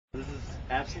This is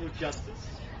Absolute Justice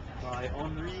by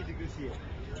Henri de Goutier.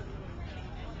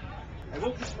 I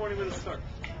woke this morning with a start,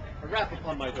 a rap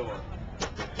upon my door.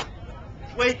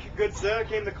 Wake, good sir,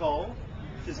 came the call.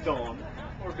 'Tis dawn,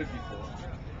 or good before.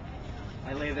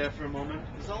 I lay there for a moment.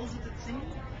 Was all as it did seem?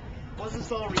 Was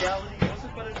this all reality? Was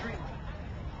it but a dream?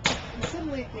 And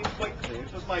suddenly it came quite clear.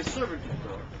 It was my servant at the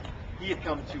door. He had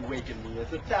come to waken me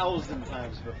as 1,000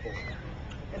 times before.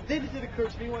 And then it did occur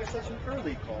to me why such an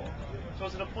early call. It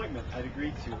was an appointment I'd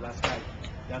agreed to last night,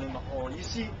 down in the hall. You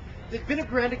see, there'd been a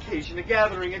grand occasion, a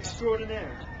gathering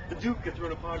extraordinaire. The Duke had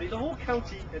thrown a party, the whole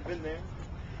county had been there.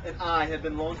 And I had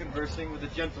been long conversing with a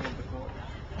gentleman of the court,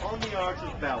 on the art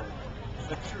of ballad,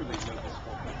 a truly noble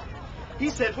sport. He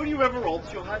said, when you ever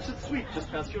waltz, your hat should sweep just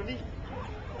past your knee.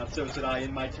 Not so, said I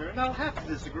in my turn, I'll have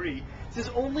to disagree. 'Tis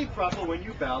only proper when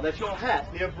you bow that your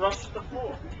hat near brush the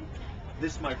floor.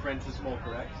 This, my friends, is more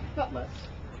correct, not less,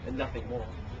 and nothing more.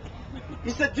 He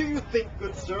said, do you think,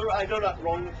 good sir, I know not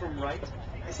wrong from right?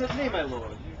 I said, nay, my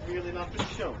lord, you've merely not been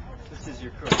shown. This is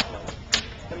your current plight.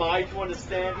 Am I to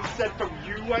understand? He said, from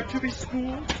you I'm to be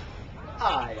schooled?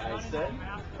 Aye, I said,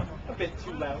 a bit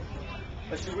too loud,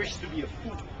 but you wish to be a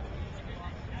fool.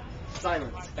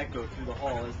 Silence echoed through the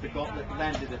hall as the gauntlet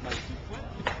landed at my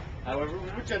feet. However, we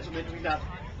were gentlemen, we'd not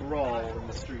brawl in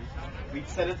the street. We'd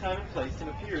set a time and place and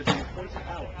appear at the appointed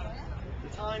hour.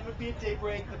 The time would be at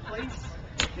daybreak, the place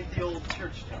at the old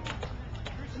church tower.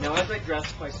 Now, as I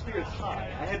dressed, my spirits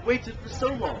high, I had waited for so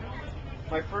long.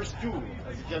 My first duel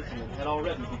as a gentleman had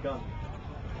already begun.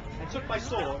 I took my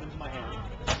sword into my hand.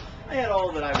 I had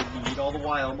all that I would need, all the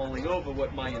while mulling over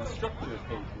what my instructor had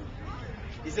paid me.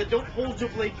 He said, don't hold your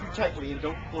blade too tightly and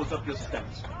don't close up your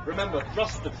steps. Remember,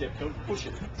 thrust the tip, don't push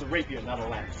it. It's a rapier, not a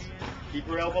lance. Keep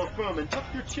your elbow firm and tuck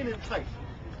your chin in tight,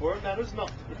 for it matters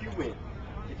not if you win,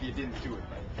 if you didn't do it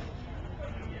right.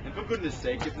 And for goodness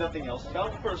sake, if nothing else, bow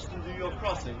first and do your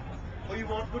crossing, for you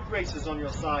want good graces on your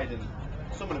side and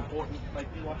someone important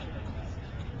might be watching.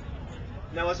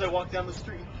 Now as I walked down the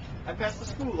street, I passed the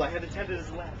school I had attended as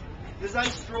a lad. As I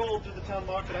strolled through the town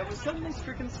market, I was suddenly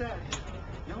stricken sad.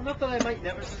 No, not that I might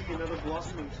never see another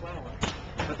blossoming flower,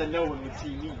 but that no one would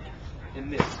see me in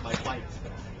this, my finest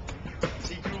thing.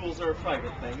 See, duels are a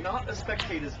private thing, not a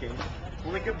spectator's game.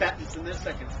 Only combatants in their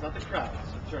seconds, not the crowds,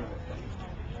 a tournament thing.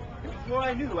 And before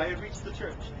I knew I had reached the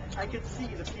church, I could see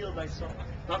the field I saw,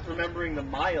 not remembering the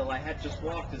mile I had just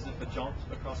walked as if a jaunt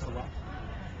across the lot.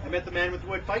 I met the man with the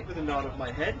word fight with a nod of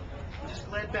my head, and just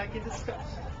glad back in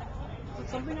disgust. Was it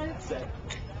something I had said?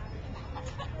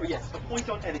 Oh yes, a point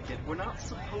on etiquette. We're not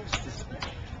supposed to speak.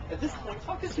 At this point,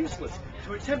 talk is useless.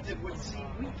 To attempt it would seem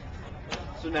weak.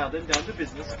 So now then, down to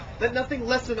business. Let nothing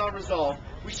lessen our resolve.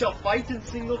 We shall fight in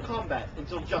single combat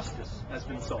until justice has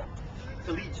been solved.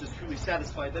 Till each is truly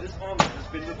satisfied that his honor has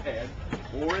been repaired,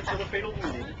 or until a fatal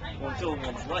wounding, or until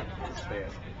one's life is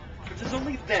spared. For it is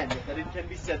only then that it can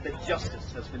be said that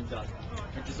justice has been done.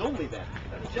 It is only then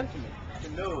that a gentleman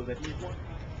can know that he won.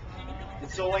 And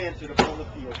so I entered upon the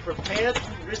field, prepared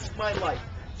to risk my life,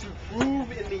 to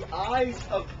prove in the eyes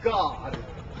of God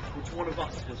which one of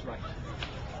us was right.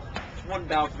 One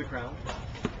bow to the ground,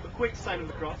 a quick sign of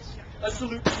the cross, a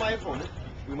salute to my opponent.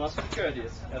 We must be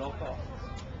courteous at all costs.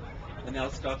 And now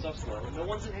it starts off slow. No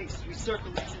one's in haste. We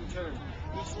circle each in turn,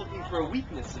 each looking for a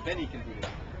weakness, if any can be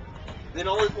there. Then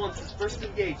all at once is first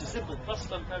engaged, a simple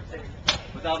thrust on parterre.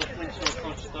 Without a flinch or a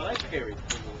conscious thought, I parried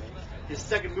the king away. His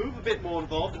second move, a bit more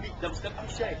involved, a beat dubstep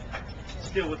touche.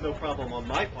 Still with no problem on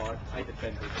my part, I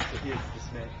defended to his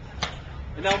dismay.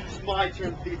 And now it's my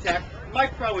turn for the attack. My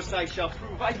prowess I shall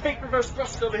prove. I take reverse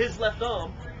thrust over his left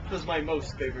arm. It was my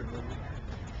most favored move.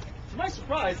 To my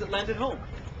surprise, it landed home.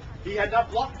 He had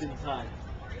not blocked in time.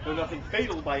 Though nothing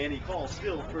fatal by any call,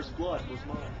 still first blood was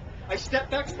mine. I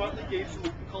stepped back smartly, gave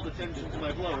salute, and called attention to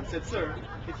my blow, and said, sir,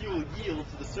 if you will yield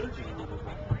to the surgeon a little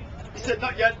bit. He said,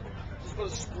 not yet. Just but a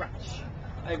scratch.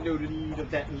 I have no need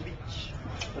of that leech,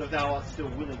 but if thou art still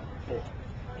willing for,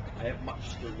 I have much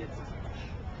still yet to teach.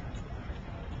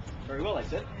 Very well, I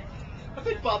said. A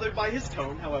bit bothered by his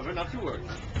tone, however, not to worry.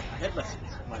 I had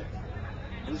lessons of my own.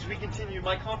 And as we continued,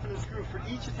 my confidence grew. For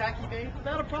each attack he made,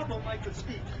 without a problem I could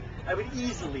speak, I would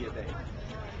easily evade.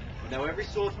 And now every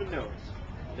swordsman knows,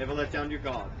 never let down your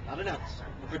guard, not an ounce.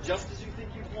 For just as you think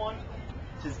you've won,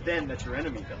 'tis then that your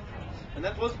enemy does. And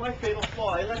that was my fatal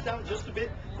flaw. I let down just a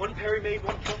bit. One parry made,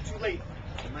 one jump too late.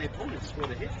 And my opponent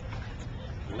scored a hit.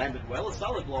 It landed well, a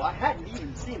solid blow. I hadn't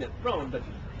even seen it thrown, but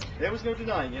there was no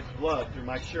denying it. Blood through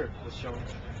my shirt was showing.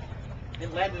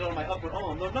 It landed on my upper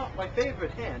arm, though not my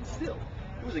favorite hand. Still,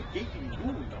 it was a gaping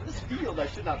wound. On this field I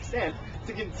should not stand.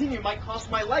 To continue might cost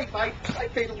my life. I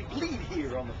fatally bleed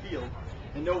here on the field.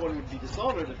 And no one would be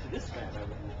dishonored if to this man I would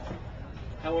leave.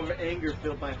 However, anger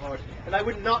filled my heart, and I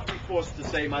would not be forced to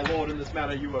say, "My lord, in this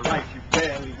matter you were right, you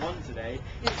barely won today."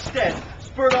 Instead,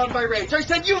 spurred on by rage, I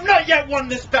said, "You've not yet won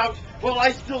this bout! While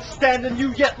I still stand and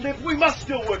you yet live, we must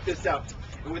still work this out."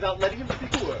 And without letting him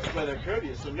speak a word, whether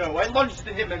courteous or no, I lunged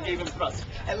at him and gave him thrust,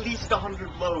 at least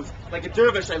 100 blows. Like a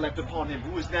dervish I leapt upon him,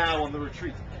 who was now on the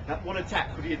retreat. Not one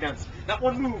attack could he advance, not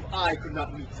one move I could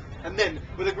not meet. And then,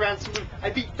 with a grand salute,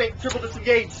 I beat fate, triple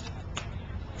disengaged,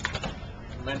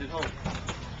 and landed home.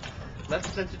 Left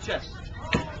center chest,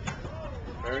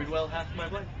 buried well half my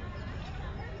blade.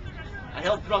 I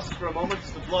held thrust for a moment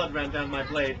as the blood ran down my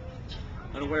blade,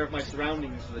 unaware of my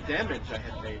surroundings or the damage I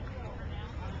had made.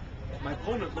 My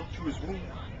opponent looked to his wound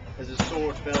as his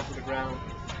sword fell to the ground,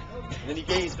 and then he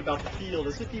gazed about the field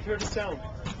as if he'd heard a sound.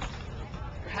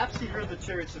 Perhaps he heard the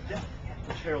chariots of death,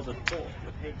 which heralded forth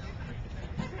with haste.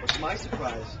 But to my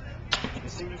surprise, there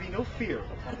seemed to be no fear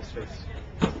upon his face.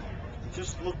 He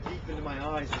just looked deep into my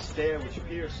eyes, a stare which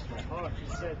pierced my heart. He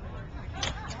said,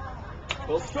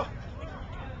 "Well struck.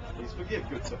 Please forgive,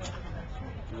 good sir.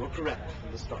 You were correct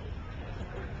from the start.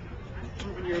 You've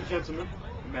proven you're a gentleman,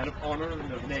 a man of honor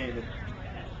and of name, and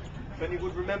if any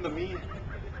would remember me,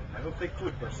 I hope they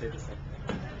could but say the same."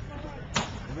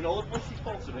 And then all at once he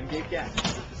faltered and gave gas,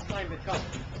 as if his time had come,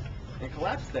 and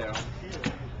collapsed there on the field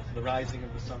to the rising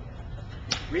of the sun.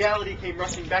 Reality came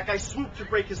rushing back. I swooped to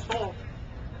break his fall.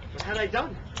 What had I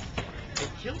done? I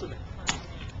killed him.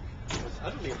 I was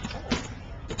utterly appalled.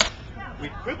 We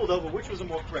quibbled over which was a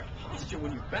more correct posture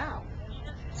when you bow.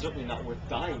 Certainly not worth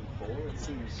dying for. It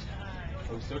seems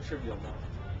so trivial now.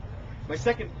 My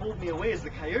second pulled me away as the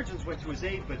Kayurjans went to his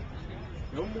aid, but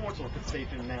no mortal could save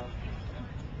him now.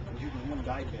 And due to the wound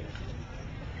I made.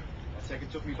 My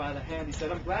second took me by the hand. He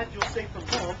said, "I'm glad you're safe from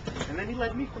harm." And then he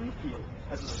led me from the field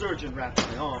as a surgeon wrapped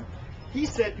my arm. He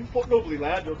said, "You fought nobly,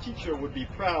 lad. Your teacher would be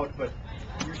proud, but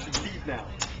you should leave now.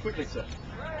 Quickly, sir,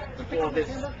 before this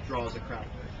draws a crowd."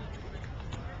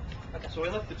 So I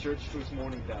left the church to its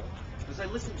morning bell. As I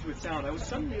listened to its sound, I was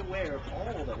suddenly aware of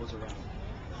all that was around.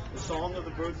 The song of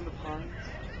the birds in the pines,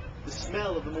 the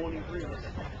smell of the morning breeze,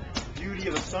 the beauty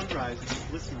of a sunrise as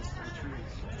it listens to the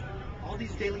trees. All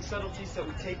these daily subtleties that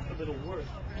we take for little worth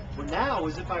were now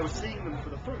as if I was seeing them for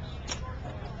the first.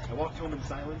 I walked home in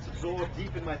silence, absorbed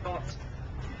deep in my thoughts.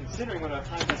 Considering when our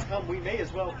time has come, we may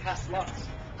as well cast lots.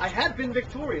 I had been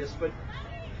victorious, but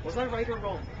was I right or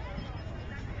wrong?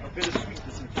 How bittersweet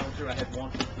this encounter I had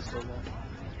wanted for so long.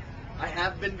 I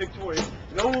have been victorious,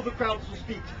 and oh, the crowds will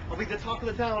speak. I'll be the talk of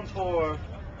the town for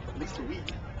at least a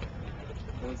week.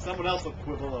 And then someone else will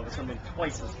quibble over something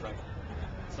twice as frightening.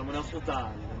 Someone else will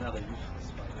die in another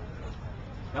useless fight.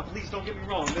 Now please don't get me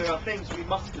wrong, there are things we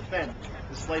must defend.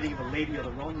 The slighting of a lady or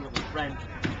the wronging of a friend.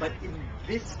 But in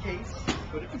this case,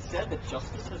 could it be said that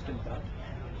justice has been done?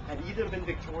 Had either been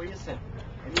victorious? Had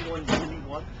anyone really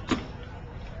won?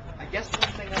 I guess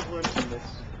one thing I've learned from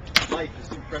this, life is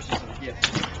too precious a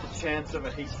gift. The chance of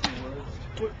a hasty word,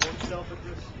 to put oneself at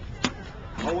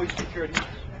risk. Always be courteous.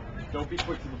 Don't be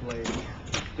quick to the blade.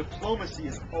 Diplomacy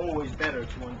is always better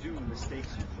to undo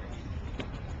mistakes you make.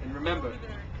 And remember,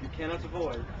 you cannot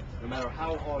avoid, no matter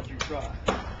how hard you try.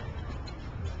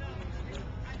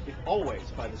 If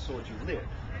always by the sword you live,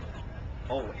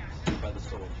 always by the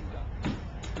sword you die.